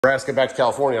Nebraska back to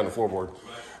California on the floorboard.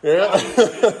 Yeah.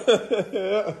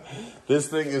 Yeah. This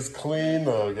thing is clean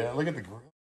though. Yeah, look at the grill.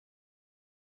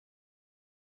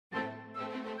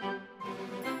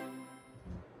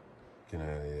 Can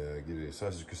I get a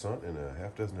sausage croissant and a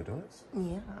half dozen of donuts?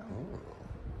 Yeah.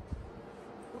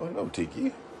 Oh, hello,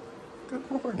 Tiki. Good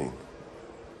morning.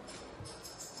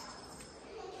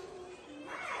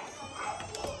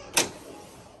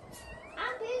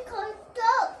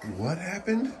 What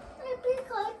happened?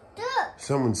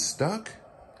 Someone's stuck?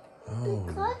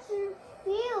 Oh.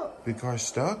 Big car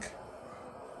stuck?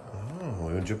 Oh,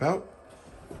 you want to jump out?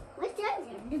 What's that?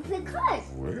 The big car.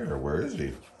 Where? Where is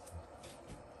he?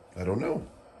 I don't know.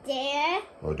 There.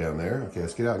 Oh, down there? Okay,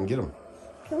 let's get out and get him.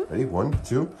 Ready? 1,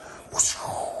 2.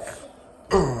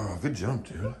 Oh, good jump,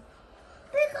 dude.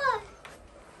 Big car.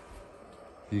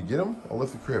 Can you get him? I'll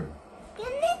lift the crib. Get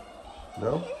it?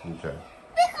 No? Okay.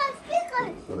 Big car. Big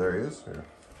car. Oh, there he is. Here.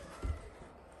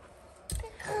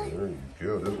 Big car. There you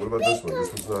go. What about this one? This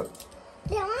one's not.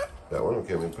 That one? That one?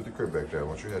 Okay, I'm going to put the crib back down.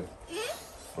 Watch your head.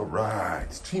 All right.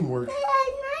 It's teamwork.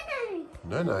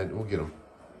 Nine. We'll get him.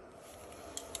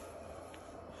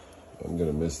 I'm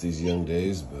going to miss these young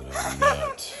days, but I'm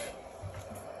not.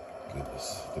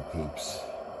 Goodness. The poops.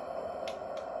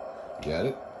 Got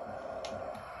it?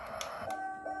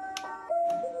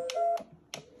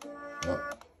 Oh,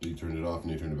 you turned it off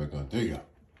and you turned it back on. There you go.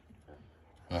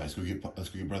 All right, let's go get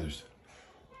brothers.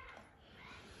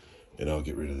 And I'll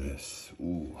get rid of this.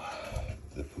 Ooh,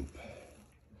 the poop.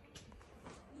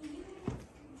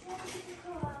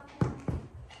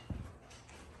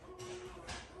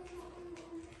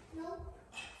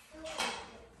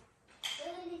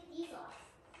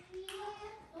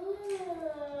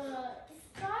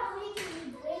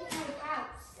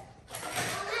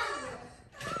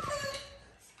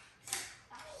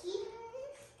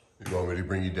 You want me to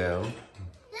bring you down?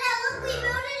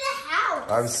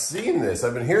 I've seen this.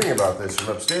 I've been hearing about this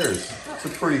from upstairs. It's a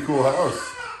pretty cool house.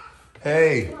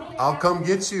 Hey, I'll come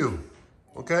get you.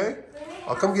 Okay?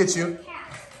 I'll come get you.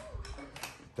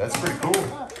 That's pretty cool.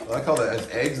 I like how that has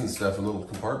eggs and stuff in little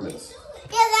compartments.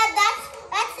 Yeah,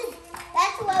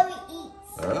 that's what we eat.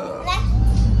 Ah.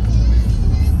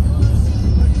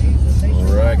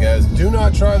 All right, guys. Do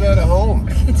not try that at home.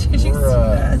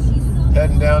 We're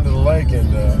heading down to the lake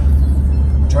and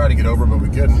tried to get over, but we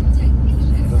couldn't.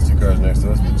 Those two cars next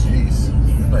to us, but geez,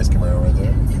 nice Camaro right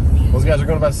there. Those guys are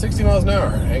going about 60 miles an hour,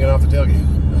 hanging off the tailgate.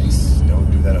 Nice.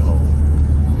 Don't do that at home.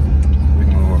 We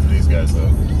can move more for these guys though.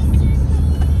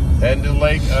 Heading to the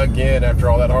lake again after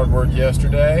all that hard work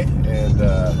yesterday, and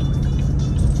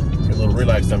get a little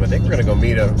relax time. I think we're going to go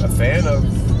meet a fan of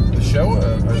the show,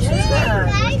 a subscriber.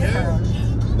 Yeah.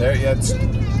 There, yeah,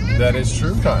 that is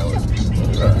true, Kyle.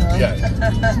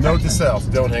 Yeah. Note to self: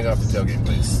 don't hang off the tailgate,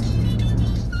 please.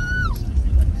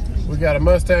 We got a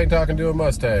Mustang talking to a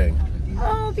Mustang.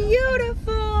 Oh,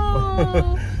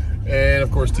 beautiful. And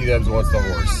of course, T-Dubs wants the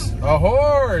horse. A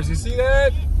horse! You see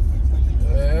that?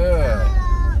 Yeah.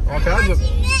 All kinds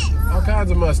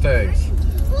of Mustangs.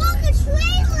 Look, a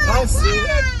trailer. I see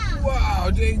that.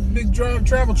 Wow, big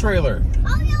travel trailer.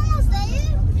 Are we almost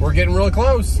there? We're getting really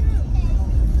close.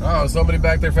 Oh, somebody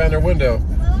back there found their window.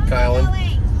 Kylan.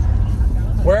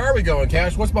 Where are we going,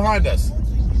 Cash? What's behind us?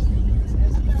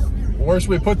 Where should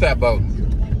we put that boat?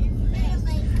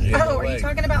 Oh, are you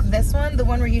talking about this one? The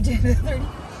one where you did the 30?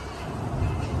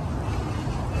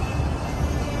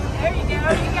 There you go.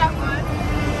 You got one.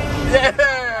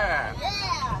 Yeah!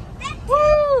 Yeah.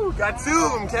 Woo! Got 2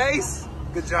 of them, Case.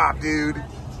 Good job, dude.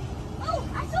 Oh,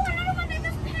 I saw another one in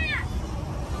this pack.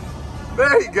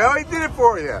 There you go. He did it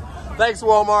for you. Thanks,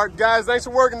 Walmart. Guys, thanks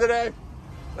for working today.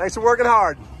 Thanks for working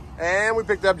hard. And we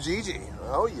picked up Gigi.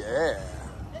 Oh, yeah.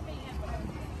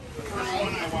 First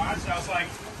one I watched, I was like,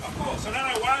 oh, cool. So then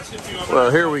I watched a few of them. Well,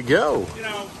 here we go. You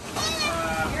know,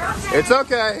 It's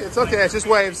okay. It's okay. It's just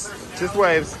waves. Just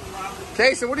waves.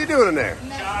 Casey, what are you doing in there?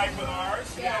 jive with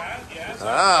ours. Yeah. So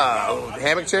Ah,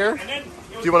 hammock chair? and then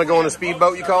Do you want to go on a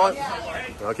speedboat, you call it?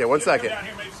 Okay, 1 second. down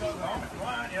here, maybe sell the home if you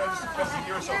want. You know, just because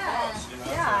you're so close. You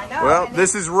know? Yeah, I know. Well,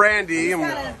 this is Randy.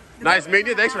 Nice meeting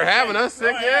you. Thanks for having us.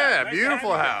 Yeah,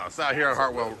 beautiful house out here in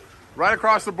Hartwell. Right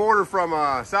across the border from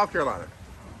South Carolina.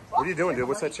 What are you doing, dude?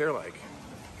 What's that chair like?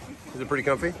 Is it pretty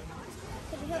comfy?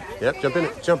 Yep, jump in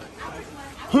it. Jump.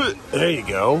 There you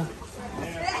go.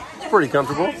 It's pretty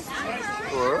comfortable.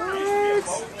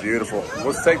 What? Beautiful.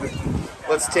 Let's take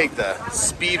the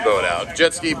speedboat out.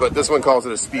 Jet ski, but this one calls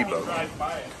it a speedboat.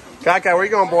 Kai, where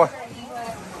you going, boy?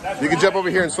 You can jump over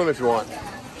here and swim if you want.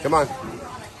 Come on.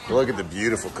 Look at the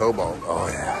beautiful Cobalt. Oh,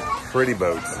 yeah. Pretty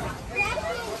boats.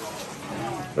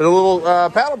 There's a little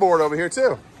paddleboard over here,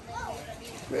 too.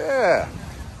 Yeah.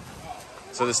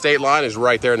 So the state line is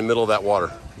right there in the middle of that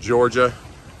water. Georgia,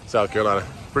 South Carolina.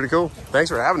 Pretty cool. Thanks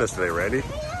for having us today, Randy.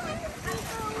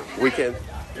 Weekend.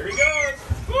 Here he goes.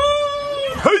 Woo!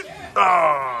 Hey!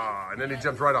 Ah, and then he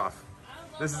jumps right off.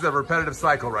 This is a repetitive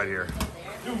cycle right here.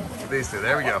 These two.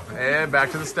 There we go. And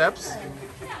back to the steps.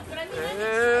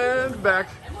 And back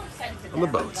on the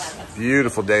boats.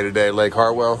 Beautiful day today, Lake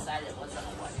Hartwell.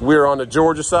 We're on the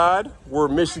Georgia side. We're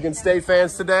Michigan State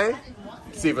fans today.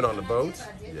 Steven on the boat.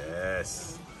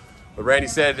 Yes. But Randy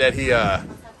said that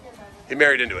he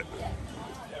married into it.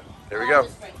 There we go.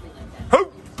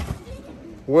 Hoop.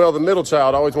 Well, the middle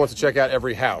child always wants to check out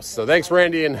every house. So thanks,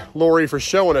 Randy and Laurie, for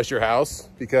showing us your house,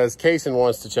 because Kaysen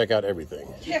wants to check out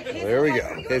everything. There we go.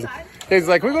 Kaysen's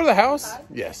like, can we go to the house?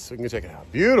 Yes, we can go check it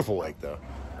out. Beautiful lake, though.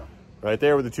 Right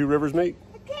there where the two rivers meet.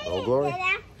 Oh, glory.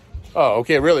 Oh,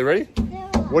 okay, really? Ready?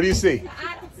 What do you see?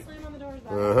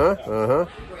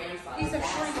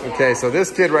 Okay, so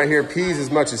this kid right here pees as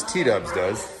much as T-Dubs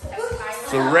does.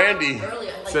 So Randy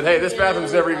said, hey, this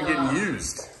bathroom's never even getting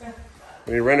used.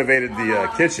 When he renovated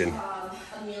the kitchen.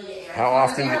 How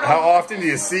often do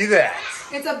you see that?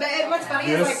 It's what's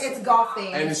funny is like it's golf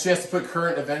themed. And she has to put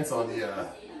current events on the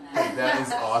hey, that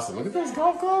is awesome. Look at those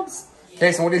golf clubs.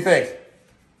 Kaysen, what do you think?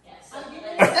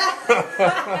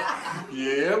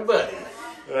 Yeah, buddy.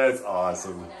 That's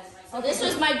awesome. Well, this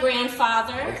was my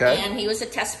grandfather, and he was a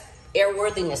test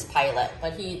airworthiness pilot,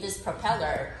 but this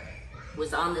propeller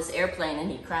was on this airplane and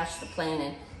he crashed the plane,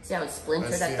 and see how it's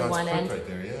splintered at the one end? Right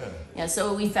there, yeah. Yeah,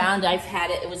 so we found I've had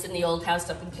it. It was in the old house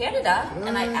up in Canada,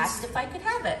 and I asked if I could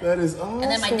have it. That is awesome. And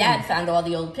then my dad found all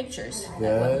the old pictures.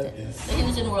 So he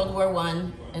was in World War I,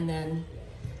 and then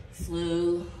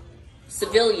flew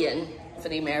civilian for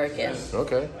the Americans.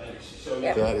 Okay.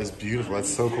 Yep. That is beautiful.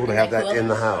 That's so cool to have that in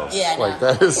the house. Yeah, like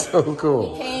that is so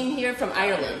cool. He came here from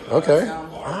Ireland. Okay. So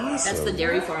awesome. that's the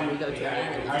dairy farm we go to.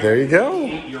 There you go.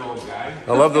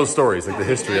 I love those stories, like the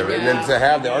history of it. And then to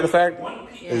have the artifact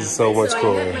is so much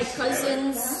cooler. I had my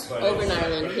cousins over in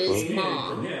Ireland, his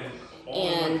mom,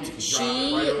 and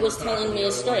she was telling me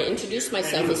a story. I introduced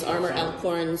myself as Armour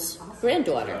Alcorn's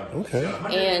granddaughter. Okay.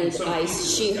 And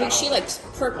she like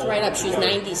perked right up. She was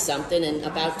 90-something and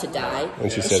about to die.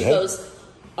 And she said, she goes,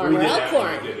 Armour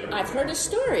Alcorn, I've heard a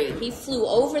story. He flew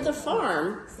over the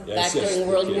farm back during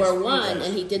World War I,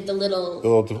 and he did the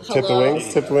little tip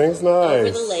the wings, nice.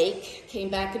 Over the lake, came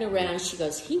back and around. She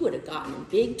goes, he would have gotten in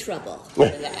big trouble for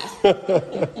that.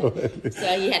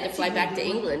 So he had to fly back to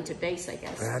England to base, I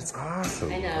guess. That's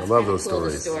awesome. I know. I love those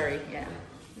cool, stories. Yeah.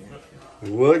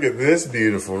 Look at this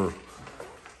beautiful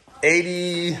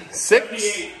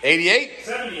 86?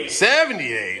 88?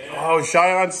 78. Oh,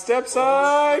 shy on step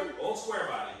side. Old square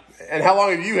body. And how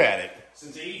long have you had it?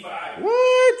 Since 85.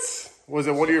 What? Was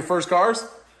it one of your first cars?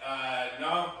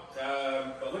 No.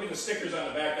 But look at the stickers on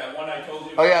the back. That one I told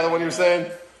you about. Oh, yeah, the one you were saying?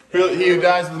 He who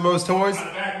dies with the most toys? On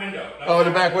the back window. Oh, in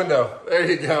the back window. There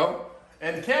you go.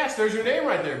 And Cash, there's your name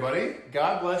right there, buddy.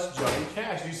 God bless Johnny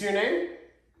Cash. Do you see your name?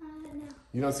 No.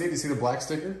 You don't see it? Do you see the black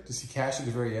sticker? Do you see Cash at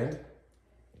the very end?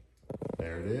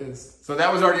 There it is. So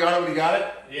that was already on it when you got it?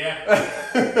 Yeah.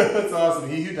 That's awesome.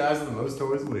 He who dies with the most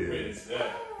toys lives.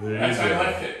 That's how I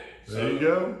left it. There you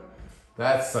go.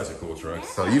 That's such a cool truck.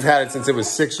 So you've had it since it was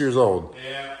 6 years old.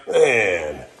 Yeah.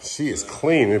 Man, she is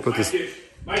clean. Let me put this.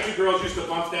 My two girls used to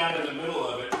bump down in the middle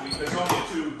of it.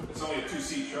 It's only a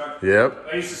two-seat truck. Yep.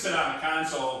 I used to sit on the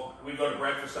console. We'd go to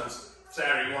breakfast on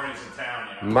Saturday mornings in town.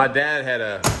 You know? My dad had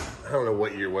I don't know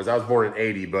what year it was. I was born in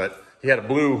 80, but he had a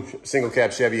blue single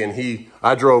cab Chevy, and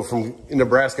I drove from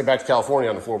Nebraska back to California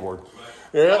on the floorboard.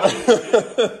 Yeah.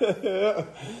 Yeah.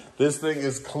 This thing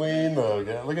is clean though.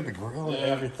 Yeah. Look at the grill and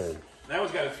everything. That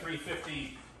one's got a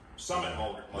 350 Summit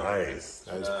holder. Nice.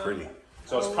 That is pretty.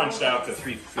 So it's punched out to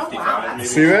 355. Oh, wow. Maybe.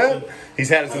 See that? He's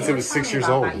had it since he was 6 years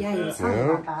old. Yeah, he was talking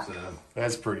about that. So,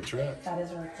 that's pretty truck. That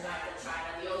is really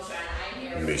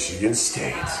cool. Michigan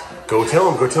State. Go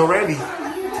tell him. Go tell Randy.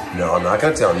 No, I'm not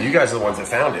going to tell him. You guys are the ones that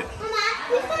found it.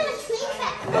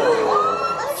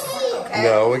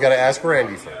 No, we got to ask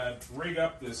Randy first. Rig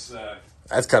up this.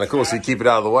 That's kind of cool. So you keep it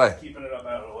out of the way. Keeping it up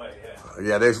out of the way.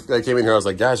 Yeah, Yeah. they came in here. I was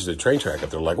like, guys, there's a train track up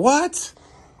there. Like, what?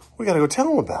 We got to go tell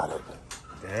them about it.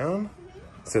 Down.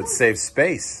 So it saves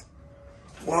space.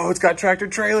 Whoa, it's got tractor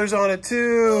trailers on it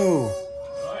too.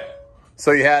 Oh, yeah.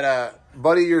 So you had a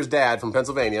buddy of yours dad from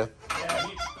Pennsylvania. Yeah,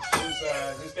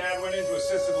 his dad went into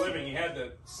assisted living. He had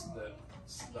the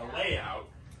layout,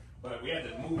 but we had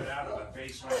to move it out of the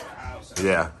basement of the house.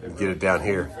 Yeah, and get it down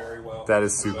here. Very well. That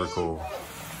is super cool.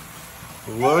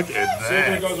 Look at See if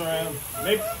that. it goes around.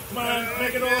 Come on,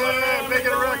 make it all around. Make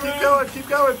it around. Keep going. Keep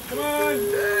going. Come on.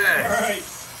 Yeah. All right.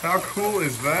 How cool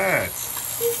is that?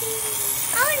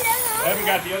 Oh no.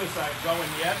 haven't got the other side going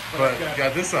yet, but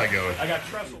got this side going. I got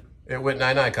trestle. It went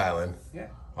 9-9, Kylan. Yeah.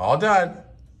 All done.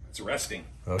 It's resting.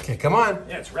 Okay, come on.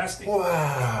 Yeah, it's resting.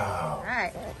 Wow. All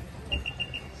right.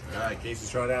 All right, Casey's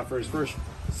trying out for his first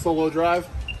solo drive.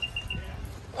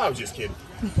 I was just kidding.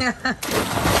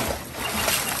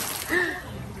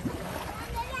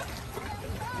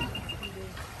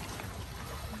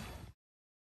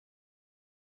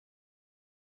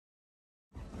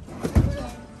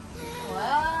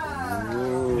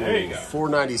 There you go.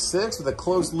 496 with a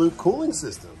closed loop cooling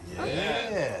system. Yeah.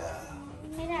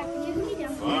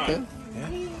 Okay. Yeah.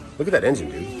 Look at that engine,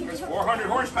 dude. There's 400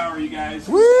 horsepower, you guys.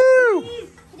 Woo!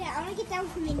 Yeah, I want to get down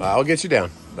from me. I'll get you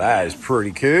down. That is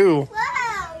pretty cool. Whoa!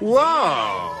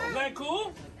 Whoa! Isn't that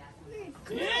cool?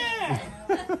 Yeah.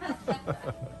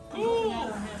 Cool.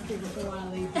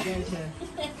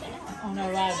 On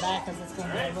our ride back because it's going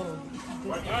to be a little.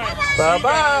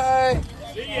 Bye-bye.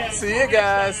 See ya. See you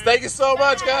guys. Thank you so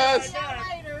much, guys.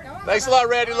 Thanks a lot,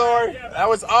 Randy, Laurie. That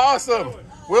was awesome.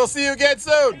 We'll see you again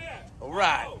soon. All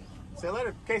right. See you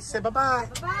later. Okay, say bye-bye.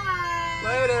 Bye.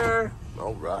 Later.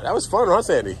 All right. That was fun, huh,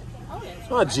 Sandy? Oh, yeah.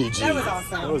 Oh, GG. That was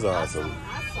awesome. That was awesome.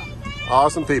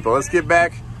 Awesome people. Let's get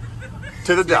back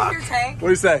to the dock. Your tank. What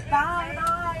do you say? Bye,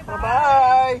 bye, bye.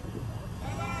 Bye.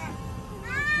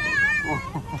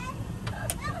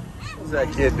 What's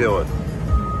that kid doing?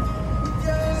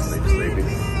 Sleepy.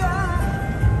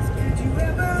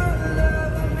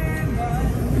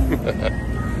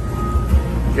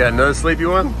 Got another sleepy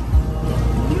one?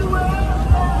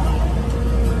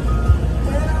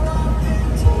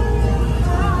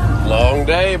 Long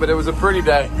day, but it was a pretty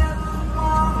day.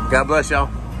 God bless y'all.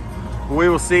 We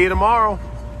will see you tomorrow.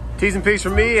 T's and P's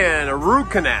from me and a root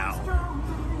canal.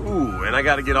 Ooh, and I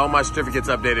got to get all my certificates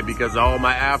updated because all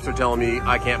my apps are telling me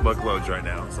I can't book loads right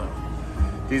now. So,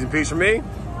 T's and P's from me.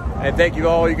 And thank you to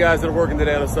all you guys that are working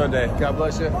today on a Sunday. God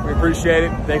bless you. We appreciate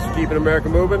it. Thanks for keeping America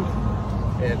moving.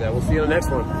 And we'll see you on the next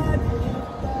one.